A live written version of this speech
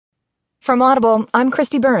From Audible, I'm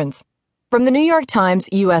Christy Burns. From the New York Times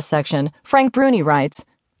U.S. section, Frank Bruni writes,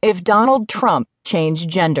 "If Donald Trump changed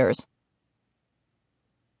genders."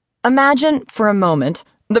 Imagine, for a moment,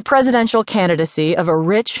 the presidential candidacy of a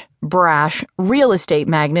rich, brash, real estate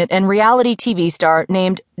magnate and reality TV star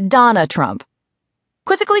named Donna Trump.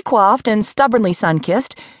 Quizzically coiffed and stubbornly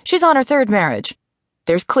sun-kissed, she's on her third marriage.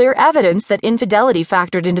 There's clear evidence that infidelity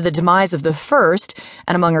factored into the demise of the first,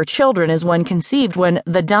 and among her children is one conceived when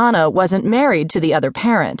the Donna wasn't married to the other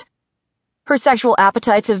parent. Her sexual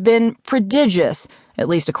appetites have been prodigious, at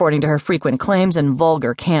least according to her frequent claims and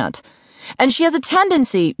vulgar cant. And she has a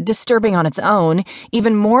tendency, disturbing on its own,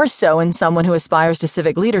 even more so in someone who aspires to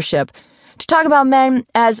civic leadership, to talk about men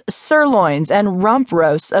as sirloins and rump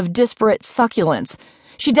roasts of disparate succulence.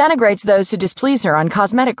 She denigrates those who displease her on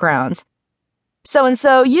cosmetic grounds.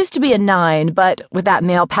 So-and-so used to be a 9, but with that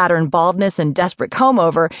male pattern baldness and desperate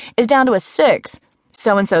comb-over, is down to a 6.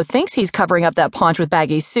 So-and-so thinks he's covering up that paunch with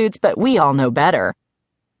baggy suits, but we all know better.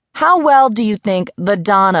 How well do you think the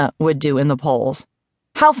Donna would do in the polls?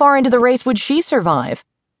 How far into the race would she survive?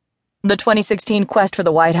 The 2016 quest for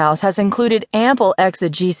the White House has included ample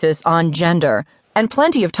exegesis on gender and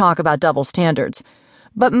plenty of talk about double standards.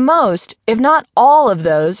 But most, if not all of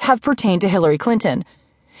those, have pertained to Hillary Clinton.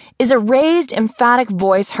 Is a raised, emphatic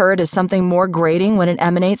voice heard as something more grating when it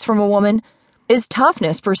emanates from a woman? Is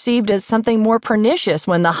toughness perceived as something more pernicious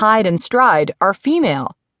when the hide and stride are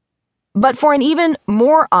female? But for an even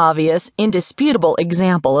more obvious, indisputable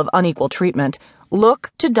example of unequal treatment,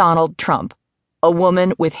 look to Donald Trump. A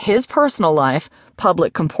woman with his personal life,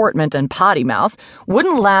 public comportment, and potty mouth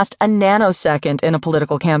wouldn't last a nanosecond in a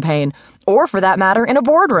political campaign, or for that matter, in a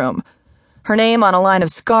boardroom. Her name on a line of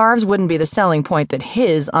scarves wouldn't be the selling point that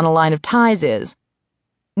his on a line of ties is.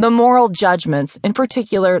 The moral judgments, in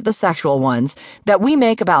particular the sexual ones, that we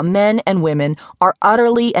make about men and women are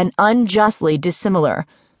utterly and unjustly dissimilar.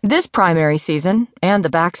 This primary season, and the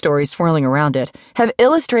backstories swirling around it, have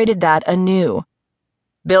illustrated that anew.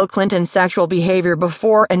 Bill Clinton's sexual behavior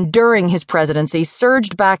before and during his presidency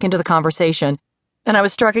surged back into the conversation, and I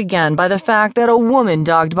was struck again by the fact that a woman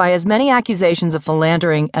dogged by as many accusations of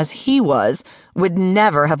philandering as he was would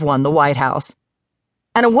never have won the White House.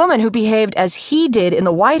 And a woman who behaved as he did in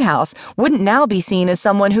the White House wouldn't now be seen as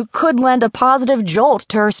someone who could lend a positive jolt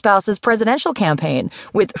to her spouse's presidential campaign,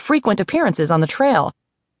 with frequent appearances on the trail.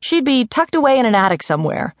 She'd be tucked away in an attic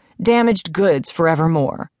somewhere, damaged goods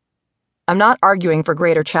forevermore. I'm not arguing for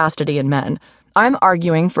greater chastity in men. I'm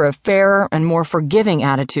arguing for a fairer and more forgiving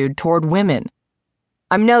attitude toward women.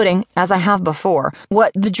 I'm noting, as I have before,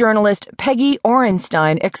 what the journalist Peggy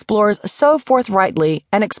Orenstein explores so forthrightly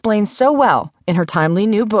and explains so well in her timely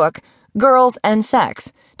new book, Girls and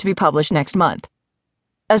Sex, to be published next month.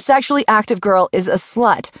 A sexually active girl is a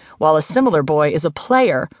slut, while a similar boy is a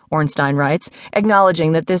player, Ornstein writes,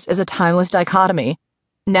 acknowledging that this is a timeless dichotomy.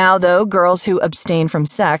 Now, though, girls who abstain from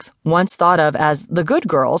sex, once thought of as the good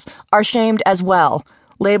girls, are shamed as well,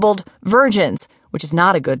 labeled virgins, which is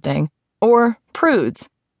not a good thing, or prudes.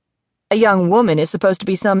 A young woman is supposed to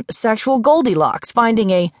be some sexual Goldilocks,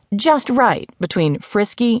 finding a just right between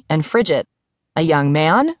frisky and frigid. A young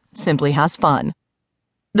man simply has fun.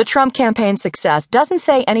 The Trump campaign's success doesn't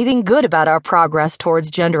say anything good about our progress towards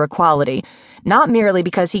gender equality, not merely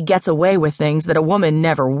because he gets away with things that a woman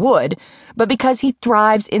never would, but because he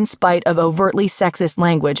thrives in spite of overtly sexist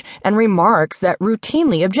language and remarks that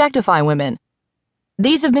routinely objectify women.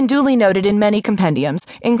 These have been duly noted in many compendiums,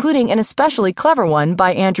 including an especially clever one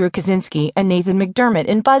by Andrew Kaczynski and Nathan McDermott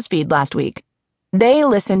in BuzzFeed last week. They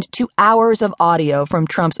listened to hours of audio from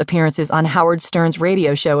Trump's appearances on Howard Stern's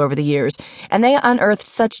radio show over the years, and they unearthed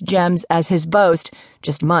such gems as his boast,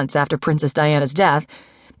 just months after Princess Diana's death,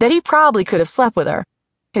 that he probably could have slept with her,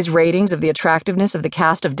 his ratings of the attractiveness of the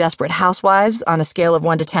cast of Desperate Housewives on a scale of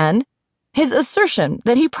 1 to 10, his assertion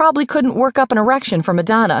that he probably couldn't work up an erection for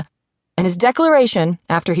Madonna, and his declaration,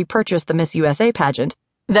 after he purchased the Miss USA pageant,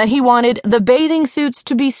 that he wanted the bathing suits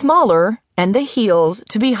to be smaller and the heels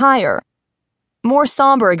to be higher. More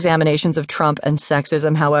somber examinations of Trump and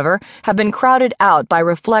sexism, however, have been crowded out by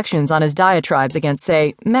reflections on his diatribes against,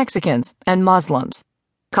 say, Mexicans and Muslims.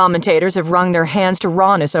 Commentators have wrung their hands to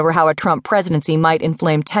rawness over how a Trump presidency might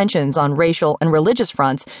inflame tensions on racial and religious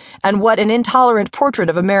fronts, and what an intolerant portrait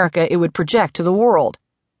of America it would project to the world.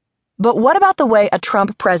 But what about the way a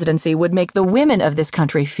Trump presidency would make the women of this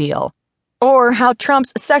country feel? Or how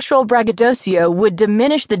Trump's sexual braggadocio would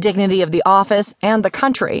diminish the dignity of the office and the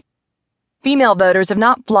country? Female voters have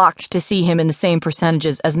not flocked to see him in the same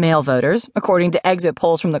percentages as male voters, according to exit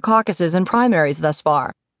polls from the caucuses and primaries thus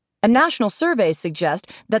far. And national surveys suggest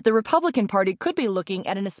that the Republican Party could be looking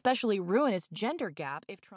at an especially ruinous gender gap if Trump